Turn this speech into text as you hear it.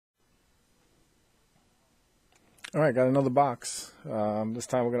All right, got another box. This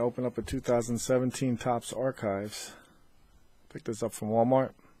time we're going to open up a 2017 Topps Archives. Picked this up from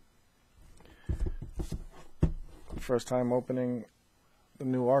Walmart. First time opening the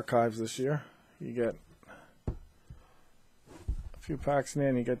new Archives this year. You get a few packs in there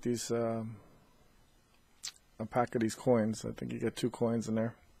and you get these, a pack of these coins. I think you get 2 coins in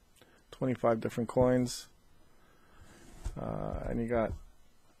there. 25 different coins. And you got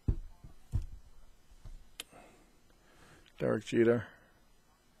Derek Jeter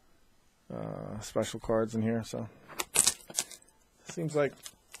special cards in here, so seems like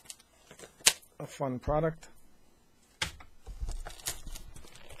a fun product.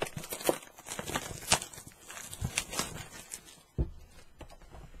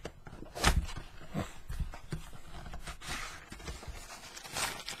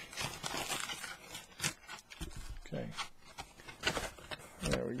 Okay,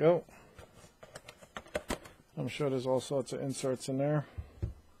 there we go. I'm sure there's all sorts of inserts in there.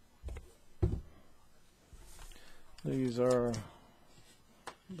 These are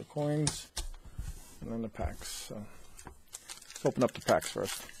the coins and then the packs. So let's open up the packs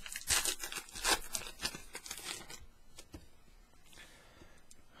first.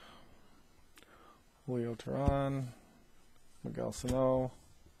 Julio Teheran, Miguel Sano,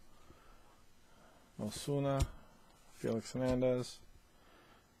 Osuna, Felix Hernandez,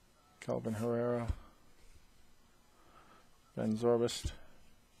 Kelvin Herrera, Ben Zorbist,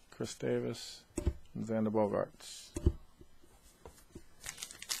 Chris Davis, and Xander Bogaerts.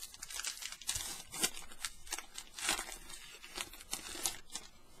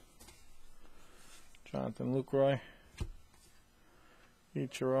 Jonathan Lucroy,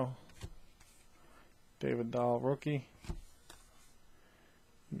 Ichiro, David Dahl rookie.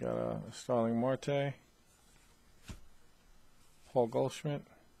 You got a Starling Marte, Paul Goldschmidt.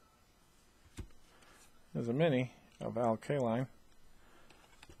 There's a mini of Al Kaline.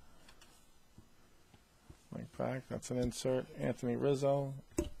 Like pack, that's an insert. Anthony Rizzo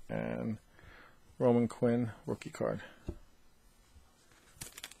and Roman Quinn rookie card.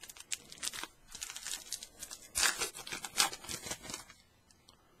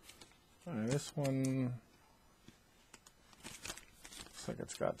 Alright, this one looks like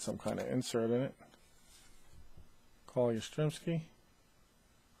it's got some kind of insert in it. Carl Yastrzemski,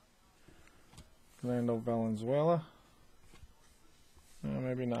 Fernando Valenzuela,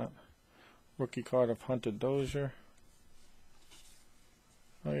 maybe not. Rookie card of Hunter Dozier.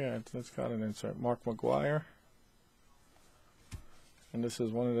 Oh yeah, it's got an insert. Mark McGwire. And this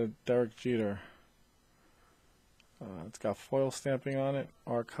is one of the Derek Jeter. It's got foil stamping on it.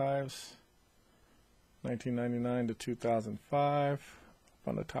 Archives, 1999 to 2005. Up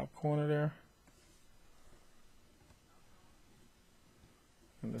on the top corner there.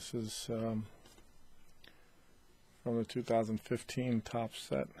 And this is from the 2015 Topps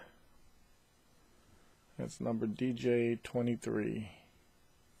set. It's number DJ23.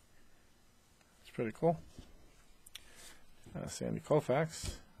 It's pretty cool. Sandy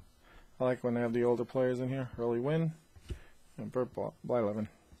Koufax. I like when they have the older players in here. Early Wynn and Bert Blyleven.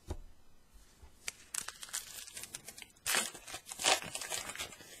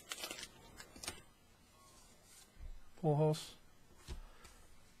 Pujols,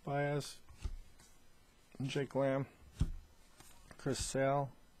 Baez, Jake Lamb, Chris Sale,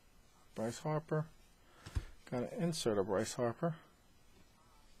 Bryce Harper. Got an insert of Bryce Harper.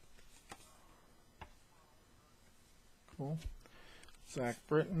 Cool. Zach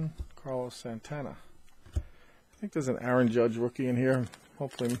Britton, Carlos Santana. I think there's an Aaron Judge rookie in here.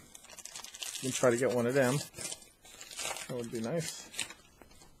 Hopefully you can try to get one of them. That would be nice.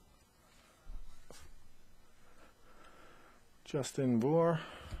 Justin Bour,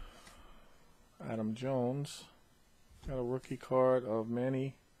 Adam Jones. Got a rookie card of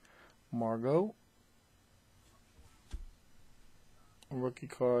Manny Margot. A rookie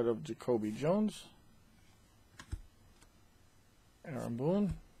card of Jacoby Jones. Aaron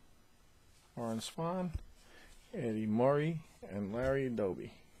Boone, Warren Spahn, Eddie Murray, and Larry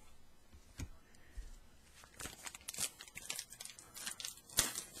Doby.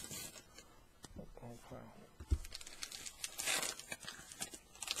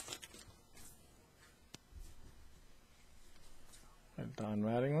 And Don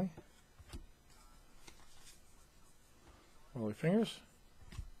Mattingly, Rolly Fingers,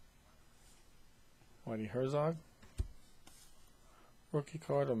 Whitey Herzog. Rookie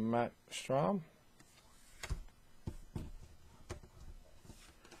card of Matt Strom.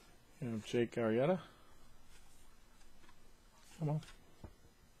 You have Jake Arrieta. Come on.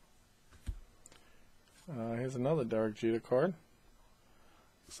 Here's another Derek Jeter card.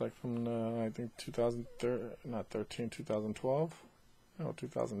 Looks like from I think 2012. No,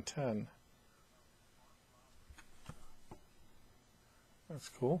 2010. That's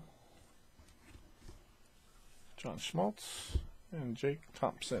cool. John Schmaltz and Jake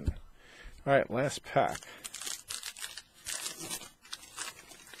Thompson. All right, last pack.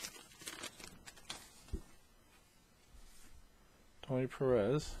 Tony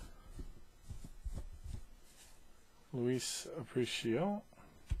Perez, Luis Aparicio,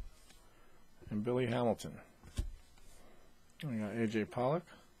 and Billy Hamilton. We got AJ Pollock,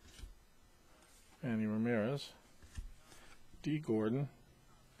 Andy Ramirez, D. Gordon,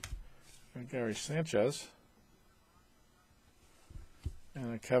 and Gary Sanchez,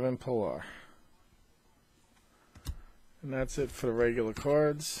 and a Kevin Pillar. And that's it for the regular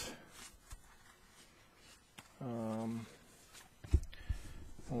cards.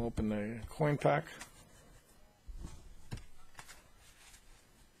 We'll open the coin pack.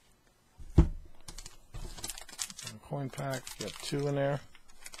 Coin pack, got 2 in there.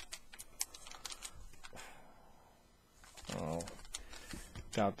 Oh,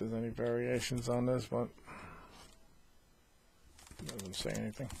 doubt there's any variations on this, but it doesn't say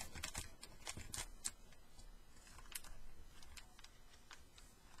anything.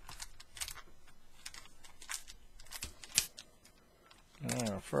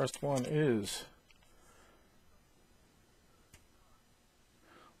 First one is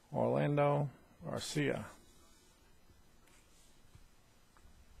Orlando Garcia.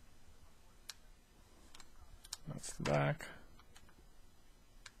 That's the back.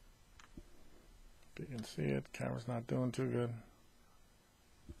 If you can see it, camera's not doing too good.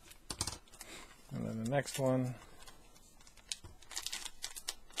 And then the next one,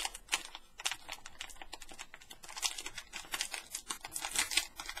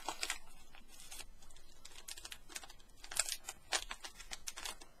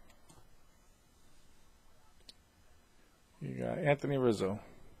 you got Anthony Rizzo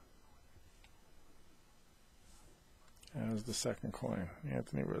as the second coin.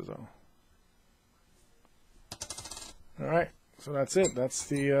 Anthony Rizzo. All right, so that's it. That's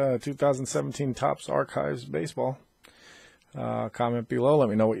the 2017 Topps Archives Baseball. Comment below. Let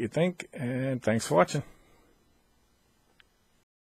me know what you think, and thanks for watching.